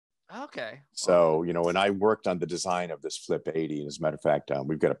Okay. So, you know, when I worked on the design of this Flip 80, and as a matter of fact,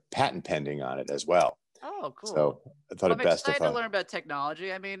 we've got a patent pending on it as well. Oh, cool. So I thought I'm it best if excited to learn about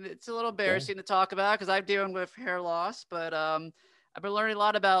technology. I mean, it's a little embarrassing to talk about because I'm dealing with hair loss, but I've been learning a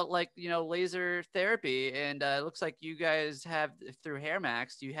lot about, like, you know, laser therapy, and it looks like you guys have, through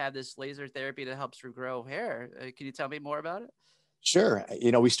HairMax, you have this laser therapy that helps regrow hair. Can you tell me more about it? Sure.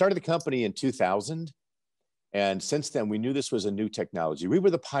 You know, we started the company in 2000. And since then, we knew this was a new technology. We were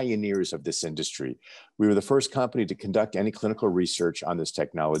the pioneers of this industry. We were the first company to conduct any clinical research on this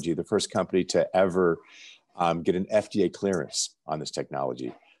technology, the first company to ever get an FDA clearance on this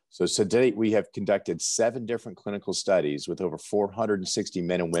technology. So to date, we have conducted 7 different clinical studies with over 460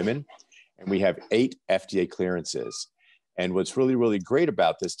 men and women, and we have 8 FDA clearances. And what's really, really great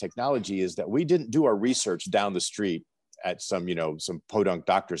about this technology is that we didn't do our research down the street at some, you know, some podunk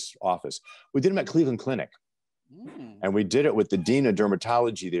doctor's office. We did them at Cleveland Clinic. And we did it with the dean of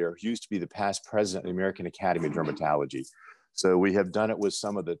dermatology there, who used to be the past president of the American Academy of Dermatology. So we have done it with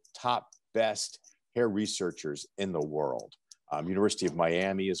some of the top best hair researchers in the world. University of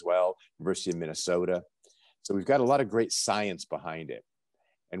Miami as well, University of Minnesota. So we've got a lot of great science behind it.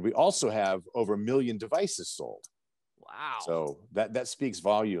 And we also have over 1 million devices sold. Wow. So that speaks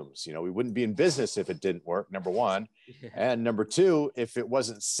volumes. You know, we wouldn't be in business if it didn't work, number one. Yeah. And number two, if it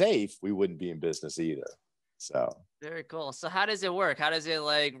wasn't safe, we wouldn't be in business either. So very cool. So how does it work? How does it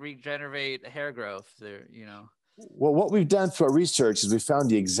like regenerate hair growth there, you know? Well, what we've done through our research is we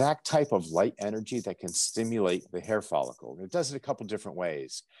found the exact type of light energy that can stimulate the hair follicle. It does it a couple different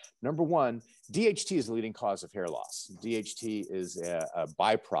ways. Number one, DHT is the leading cause of hair loss. DHT is a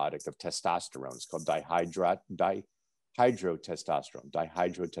byproduct of testosterone. It's called dihydrotestosterone,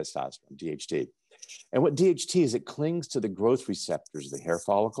 DHT. And what DHT is, it clings to the growth receptors of the hair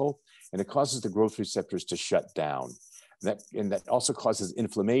follicle, and it causes the growth receptors to shut down. And that also causes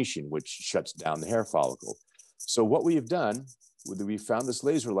inflammation, which shuts down the hair follicle. So what we have done, we found this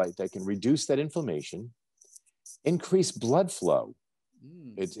laser light that can reduce that inflammation, increase blood flow.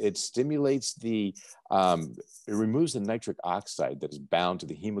 It stimulates it removes the nitric oxide that is bound to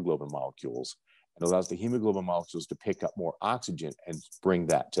the hemoglobin molecules and allows the hemoglobin molecules to pick up more oxygen and bring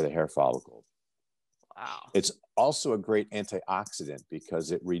that to the hair follicle. Wow. It's also a great antioxidant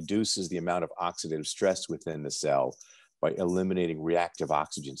because it reduces the amount of oxidative stress within the cell by eliminating reactive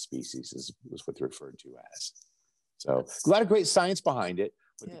oxygen species, is what they're referred to as. So a lot of great science behind it,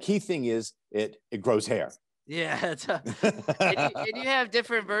 but the key thing is it grows hair. Yeah. And you have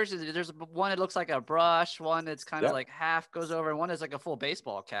different versions. There's one that looks like a brush, one that's kind of like half goes over, and one is like a full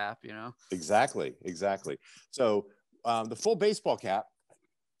baseball cap, you know? Exactly. So the full baseball cap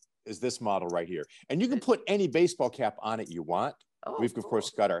is this model right here. And you can put any baseball cap on it you want. We've, of course,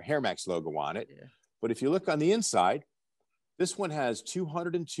 got our HairMax logo on it. Yeah. But if you look on the inside, this one has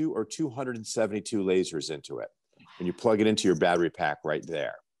 202 or 272 lasers into it. And you plug it into your battery pack right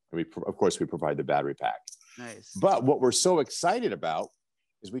there. And of course, we provide the battery pack. Nice. But what we're so excited about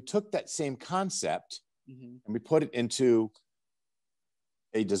is we took that same concept and we put it into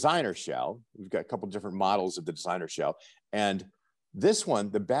a designer shell. We've got a couple of different models of the designer shell. And this one,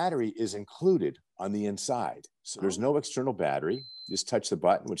 the battery is included on the inside. So there's no external battery. You just touch the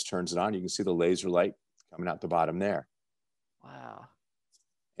button, which turns it on. You can see the laser light coming out the bottom there. Wow.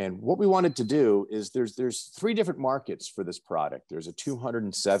 And what we wanted to do is there's 3 different markets for this product. There's a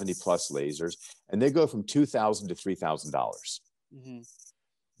 270 plus lasers, and they go from $2,000 to $3,000.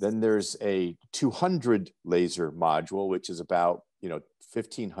 Then there's a 200 laser module, which is about, you know,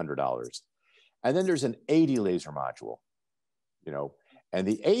 $1,500. And then there's an 80 laser module, you know, and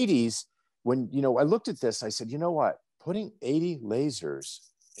the 80s, when, you know, I looked at this, I said, you know what, putting 80 lasers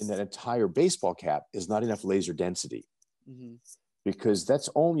in that entire baseball cap is not enough laser density. Because that's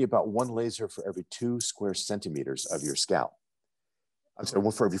only about 1 laser for every 2 square centimeters of your scalp. I'm sorry,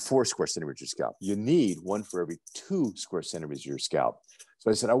 1 for every 4 square centimeters of your scalp. You need 1 for every 2 square centimeters of your scalp.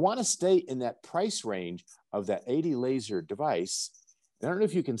 So I said, I want to stay in that price range of that 80 laser device. And I don't know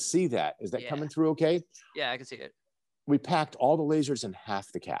if you can see that. Is that coming through okay? Yeah, I can see it. We packed all the lasers in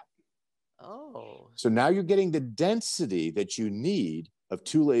half the cap. Oh. So now you're getting the density that you need of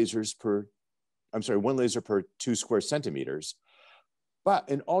 1 laser per 2 square centimeters.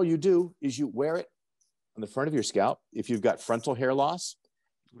 And all you do is you wear it on the front of your scalp. If you've got frontal hair loss,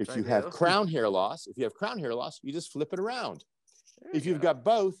 if you have crown hair loss, you just flip it around. If you've got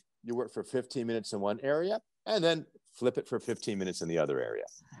both, you work for 15 minutes in one area and then flip it for 15 minutes in the other area.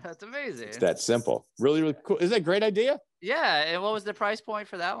 That's amazing. It's that simple. Really, really cool. Isn't that a great idea? Yeah. And what was the price point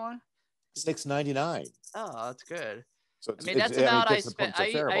for that one? $699. Oh, that's good. So I mean, that's about,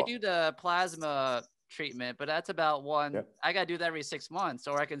 I do the plasma treatment, but that's about one. Yep. I got to do that every 6 months,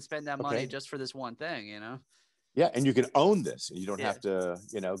 or I can spend that money Okay. just for this one thing, you know? Yeah, and you can own this, and you don't Yeah. have to,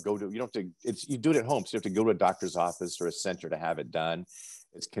 you know, go to. You don't have to. It's you do it at home, so you have to go to a doctor's office or a center to have it done.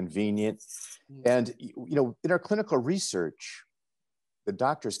 It's convenient, and you know, in our clinical research, the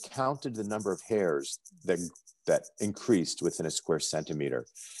doctors counted the number of hairs that increased within a square centimeter,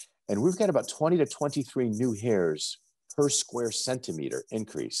 and we've got about 20 to 23 new hairs per square centimeter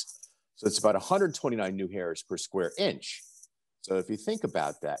increase. So it's about 129 new hairs per square inch. So if you think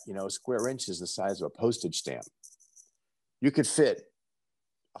about that, you know, a square inch is the size of a postage stamp. You could fit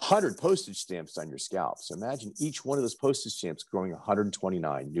 100 postage stamps on your scalp. So imagine each one of those postage stamps growing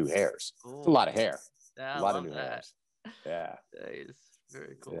 129 new hairs. Ooh. It's a lot of hair. Yeah, A lot of new hairs. Yeah. Nice.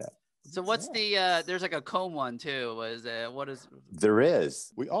 Very cool. Yeah. So what's the, there's like a comb one too. What is? There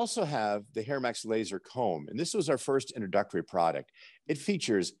is. We also have the HairMax laser comb, and this was our first introductory product. It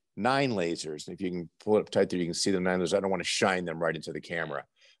features 9 lasers. If you can pull it up tight there, you can see the 9 lasers. I don't want to shine them right into the camera,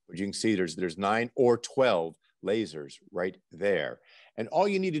 but you can see there's 9 or 12 lasers right there. And all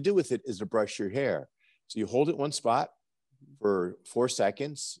you need to do with it is to brush your hair. So you hold it one spot for 4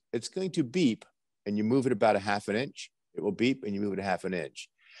 seconds. It's going to beep, and you move it about 1/2 inch. It will beep, and you move it 1/2 inch.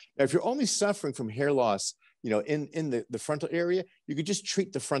 Now, if you're only suffering from hair loss, you know, in the frontal area, you could just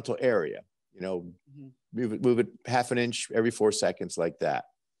treat the frontal area, you know, move it 1/2 inch every 4 seconds like that.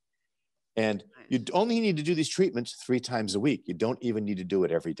 And you only need to do these treatments 3 times a week. You don't even need to do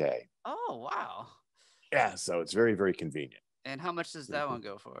it every day. Oh, wow. Yeah, so it's very, very convenient. And how much does that one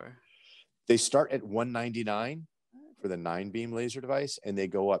go for? They start at $199 for the 9-beam laser device, and they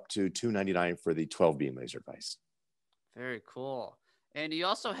go up to $299 for the 12-beam laser device. Very cool. And you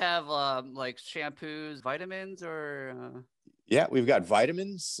also have like shampoos, vitamins, or? Yeah, we've got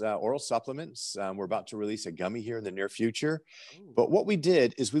vitamins, oral supplements. We're about to release a gummy here in the near future. Ooh. But what we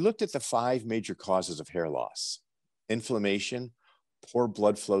did is we looked at the 5 major causes of hair loss: inflammation, poor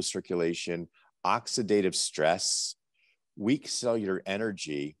blood flow circulation, oxidative stress, weak cellular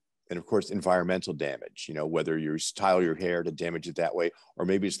energy, and of course, environmental damage, you know, whether you style your hair to damage it that way, or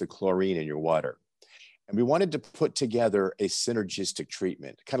maybe it's the chlorine in your water. And we wanted to put together a synergistic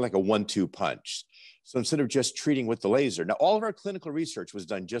treatment, kind of like a 1-2 punch. So instead of just treating with the laser, now all of our clinical research was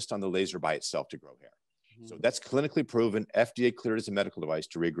done just on the laser by itself to grow hair. So that's clinically proven, FDA cleared as a medical device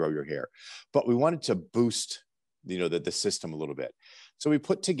to regrow your hair. But we wanted to boost, you know, the system a little bit. So we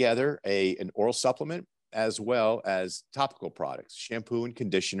put together an oral supplement as well as topical products, shampoo and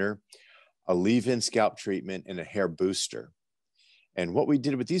conditioner, a leave-in scalp treatment, and a hair booster. And what we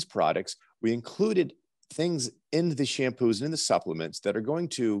did with these products, we included things in the shampoos and in the supplements that are going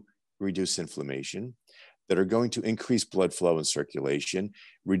to reduce inflammation, that are going to increase blood flow and circulation,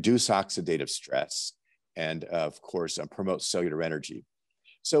 reduce oxidative stress, and of course, promote cellular energy.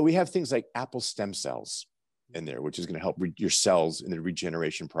 So we have things like apple stem cells in there, which is going to help your cells in the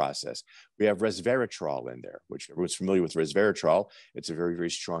regeneration process. We have resveratrol in there, which everyone's familiar with resveratrol. It's a very,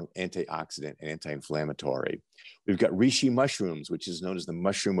 very strong antioxidant and anti-inflammatory. We've got reishi mushrooms, which is known as the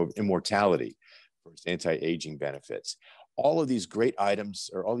mushroom of immortality, for its anti-aging benefits. All of these great items,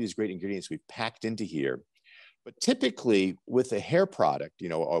 or all these great ingredients we've packed into here. But typically with a hair product, you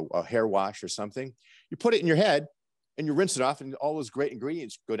know, a hair wash or something, you put it in your head and you rinse it off, and all those great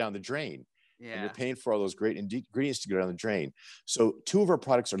ingredients go down the drain. Yeah. And you're paying for all those great ingredients to go down the drain. So 2 of our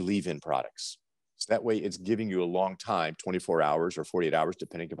products are leave-in products. So that way it's giving you a long time, 24 hours or 48 hours,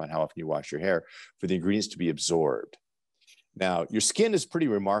 depending upon how often you wash your hair, for the ingredients to be absorbed. Now, your skin is pretty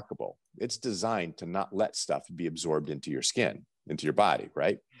remarkable. It's designed to not let stuff be absorbed into your skin, into your body,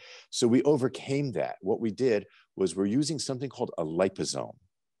 right? So we overcame that. What we did was we're using something called a liposome.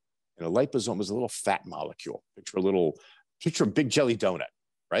 And a liposome is a little fat molecule. Picture a big jelly donut,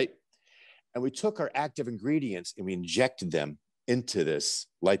 right? And we took our active ingredients and we injected them into this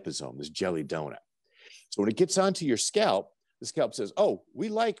liposome, this jelly donut. So when it gets onto your scalp, the scalp says, oh, we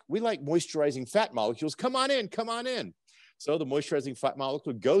like moisturizing fat molecules. Come on in, come on in. So the moisturizing fat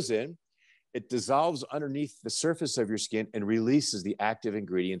molecule goes in, it dissolves underneath the surface of your skin and releases the active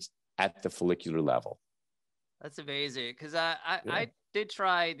ingredients at the follicular level. That's amazing, because I did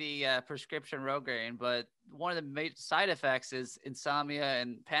try the prescription Rogaine, but one of the major side effects is insomnia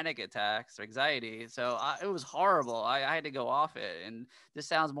and panic attacks or anxiety. So it was horrible. I had to go off it, and this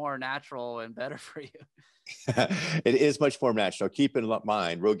sounds more natural and better for you. It is much more natural. Keep in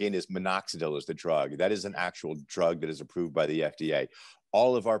mind, Rogaine is minoxidil is the drug. That is an actual drug that is approved by the FDA.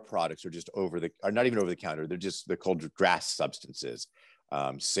 All of our products are are not even over the counter. They're called grass substances,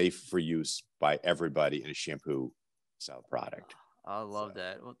 safe for use by everybody in a shampoo style product. I So, love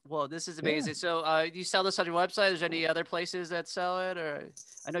that. Well, this is yeah. amazing. So, do you sell this on your website? Is there any other places that sell it, or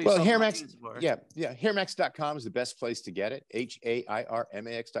I know you Well, sold it on HairMax, Amazon before. yeah, HairMax.com is the best place to get it.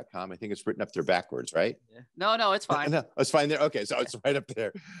 HairMax.com. I think it's written up there backwards, right? Yeah. No, no, it's fine. No, it's fine there. Okay, so Yeah. it's right up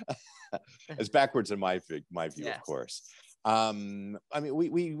there. It's backwards in my view, Yeah. of course. I mean,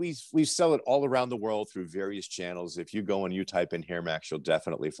 we sell it all around the world through various channels. If you go and you type in HairMax, you'll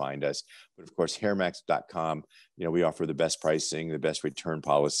definitely find us. But of course, HairMax.com, you know, we offer the best pricing, the best return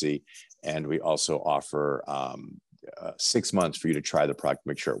policy, and we also offer 6 months for you to try the product,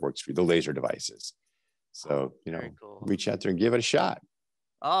 make sure it works for you, the laser devices. So, you know, Cool. reach out there and give it a shot.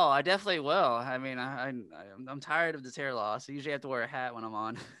 Oh, I definitely will. I mean, I'm tired of this hair loss. I usually have to wear a hat when I'm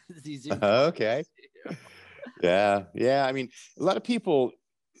on these Zoom calls. Okay. Yeah. I mean, a lot of people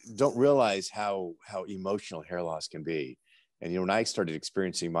don't realize how emotional hair loss can be. And, you know, when I started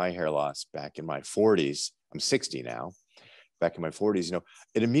experiencing my hair loss back in my 40s, I'm 60 now, back in my 40s, you know,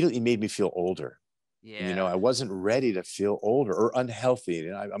 it immediately made me feel older. Yeah. And, you know, I wasn't ready to feel older or unhealthy.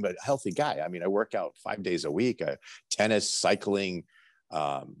 And I'm a healthy guy. I mean, I work out 5 days a week, tennis, cycling, you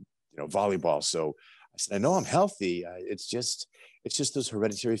know, volleyball. So I said, I know I'm healthy. It's just those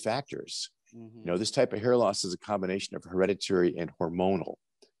hereditary factors. You know, this type of hair loss is a combination of hereditary and hormonal,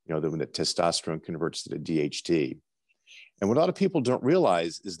 you know, when the testosterone converts to the DHT. And what a lot of people don't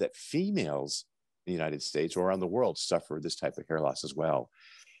realize is that females in the United States or around the world suffer this type of hair loss as well.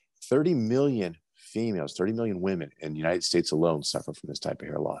 30 million females, 30 million women in the United States alone suffer from this type of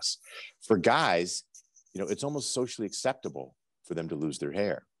hair loss. For guys, you know, it's almost socially acceptable for them to lose their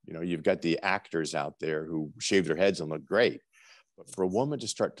hair. You know, you've got the actors out there who shave their heads and look great. But for a woman to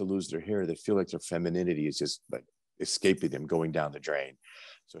start to lose their hair, they feel like their femininity is just like escaping them, going down the drain.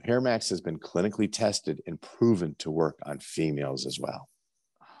 So HairMax has been clinically tested and proven to work on females as well.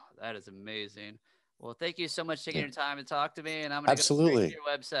 Oh, that is amazing. Well, thank you so much for taking your time to talk to me. And I'm going to go Absolutely. straight to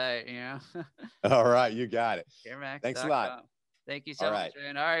your website, you know. All right, you got it. HairMax.com. Thanks a lot. Thank you so much,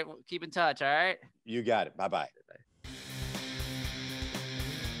 man. All right, well, keep in touch. All right. You got it. Bye-bye. Bye.